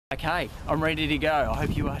Okay, I'm ready to go. I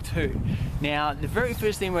hope you are too. Now, the very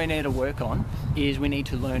first thing we need to work on is we need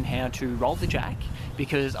to learn how to roll the jack,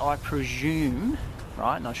 because I presume,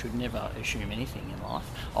 right, and I should never assume anything in life,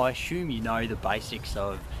 I assume you know the basics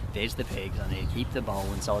of there's the pegs, I need to keep the bowl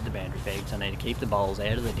inside the boundary pegs, I need to keep the bowls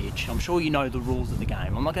out of the ditch. I'm sure you know the rules of the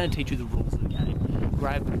game. I'm not going to teach you the rules of the game.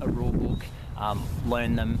 Grab a rule book,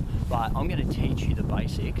 learn them, but I'm going to teach you the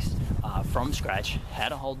basics from scratch, how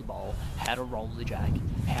to hold the bowl, how to roll the jack,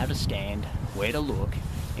 how to stand, where to look,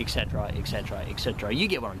 etc, etc, etc. You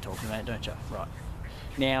get what I'm talking about, don't you? Right.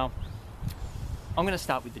 Now, I'm going to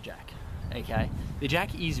start with the jack, okay? The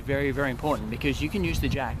jack is very, very important because you can use the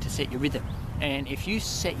jack to set your rhythm. And if you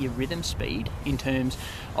set your rhythm speed in terms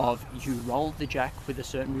of you roll the jack with a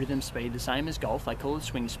certain rhythm speed, the same as golf, they call it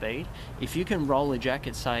swing speed. If you can roll a jack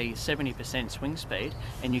at say 70% swing speed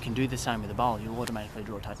and you can do the same with the bowl, you'll automatically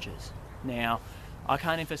draw touches. Now, I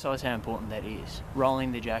can't emphasize how important that is.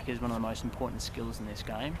 Rolling the jack is one of the most important skills in this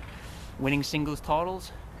game. Winning singles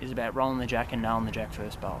titles is about rolling the jack and nailing the jack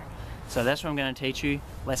first bowl. So that's what I'm going to teach you.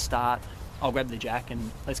 Let's start. I'll grab the jack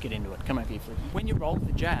and let's get into it. Come over here, Flippy. When you roll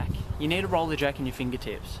the jack, you need to roll the jack in your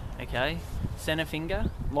fingertips, okay? Center finger,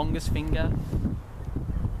 longest finger,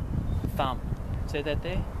 thumb. See that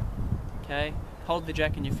there? Okay? Hold the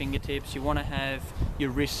jack in your fingertips. You want to have your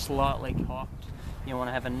wrist slightly cocked. You want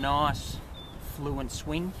to have a nice, fluent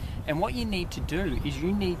swing. And what you need to do is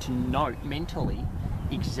you need to note mentally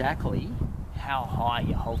exactly how high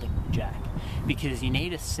you're holding the jack, because you need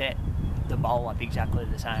to set the bowl up exactly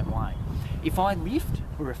the same way. If I lift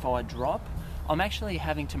or if I drop, I'm actually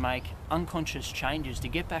having to make unconscious changes to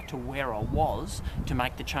get back to where I was to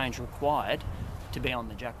make the change required to be on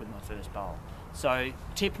the jack with my first bowl. So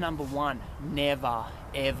tip number one, never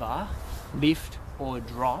ever lift or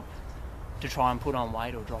drop to try and put on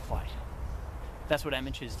weight or drop weight. That's what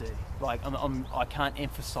amateurs do. Like, I can't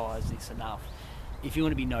emphasize this enough. If you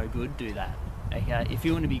want to be no good, do that. Okay? If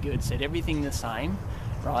you want to be good, set everything the same,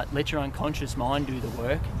 right? Let your unconscious mind do the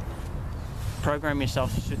work. Program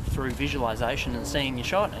yourself through visualization and seeing your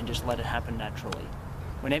shot, and just let it happen naturally.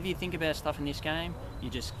 Whenever you think about stuff in this game,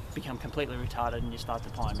 you just become completely retarded and you start to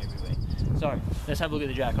apply them everywhere. So, let's have a look at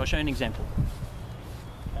the jack. I'll show you an example.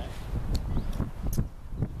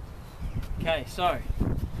 Okay, so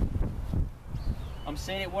I'm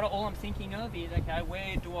seeing it. All I'm thinking of is, okay,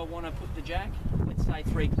 where do I want to put the jack? Let's say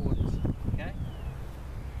 3/4. Okay.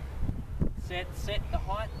 Set the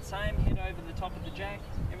height the same. Head over the top of the jack.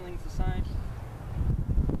 Everything's the same.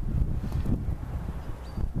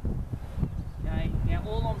 Okay. Now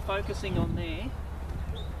all I'm focusing on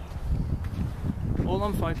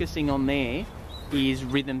there is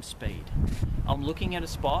rhythm speed. I'm looking at a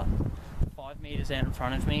spot 5 meters out in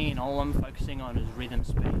front of me, and all I'm focusing on is rhythm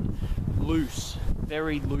speed. Loose,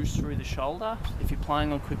 very loose through the shoulder. If you're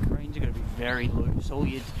playing on quick greens, you've got to be very loose. All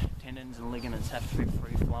your tendons and ligaments have to be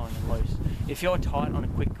free flowing and loose. If you're tight on a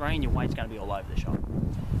quick green, your weight's going to be all over the shot.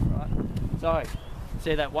 Right? So,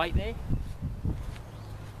 see that weight there?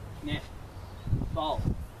 Now, bowl.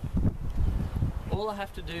 All I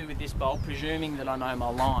have to do with this bowl, presuming that I know my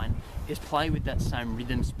line, is play with that same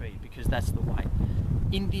rhythm speed, because that's the weight.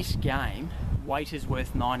 In this game, weight is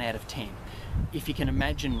worth 9 out of 10. If you can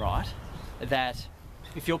imagine, right, that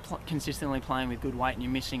if you're consistently playing with good weight and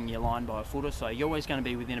you're missing your line by a foot or so, you're always going to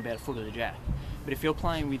be within about a foot of the jack. But if you're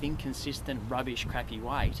playing with inconsistent, rubbish, crappy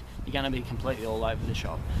weight, you're going to be completely all over the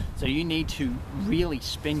shop. So you need to really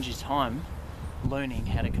spend your time learning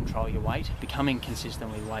how to control your weight, becoming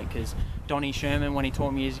consistent with weight, because Donnie Sherman, when he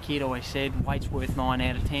taught me as a kid, always said weight's worth 9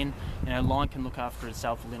 out of 10. You know, line can look after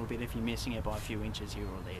itself a little bit if you're missing it by a few inches here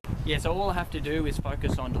or there. Yeah, so all I have to do is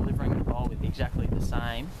focus on delivering the bowl with exactly the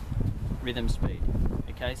same rhythm speed.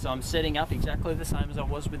 Okay, so I'm setting up exactly the same as I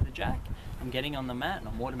was with the jack. I'm getting on the mat and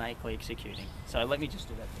I'm automatically executing. So let me just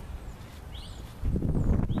do that thing.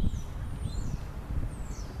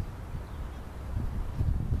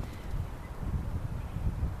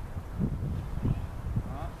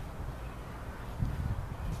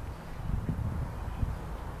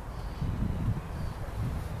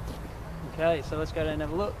 Okay, so let's go down and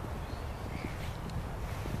have a look.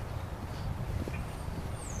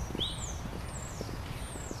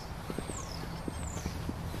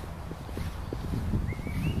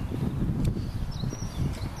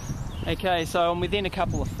 Okay, so I'm within a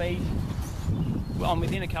couple of feet.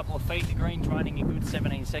 The green's running a good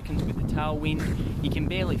 17 seconds with the tailwind. You can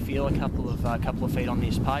barely feel a couple of feet on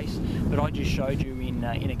this pace, but I just showed you in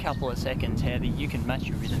a couple of seconds how you can match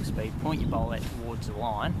your rhythm speed, point your bowl out towards the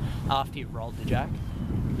line after you've rolled the jack.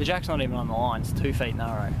 The jack's not even on the line, it's 2 feet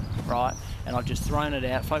narrow, right? And I've just thrown it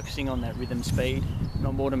out, focusing on that rhythm speed, and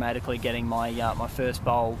I'm automatically getting my my first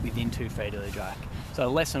bowl within 2 feet of the jack. So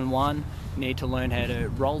lesson 1, you need to learn how to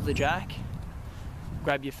roll the jack,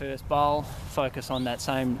 grab your first bowl, focus on that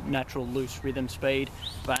same natural loose rhythm speed,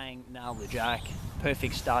 bang, nail the jack.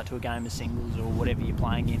 Perfect start to a game of singles or whatever you're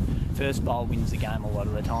playing in. First bowl wins the game a lot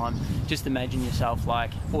of the time. Just imagine yourself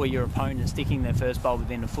or your opponent sticking their first bowl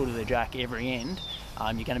within a foot of the jack every end.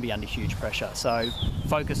 You're going to be under huge pressure. So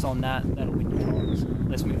focus on that, that'll win the times.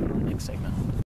 Let's move on to the next segment.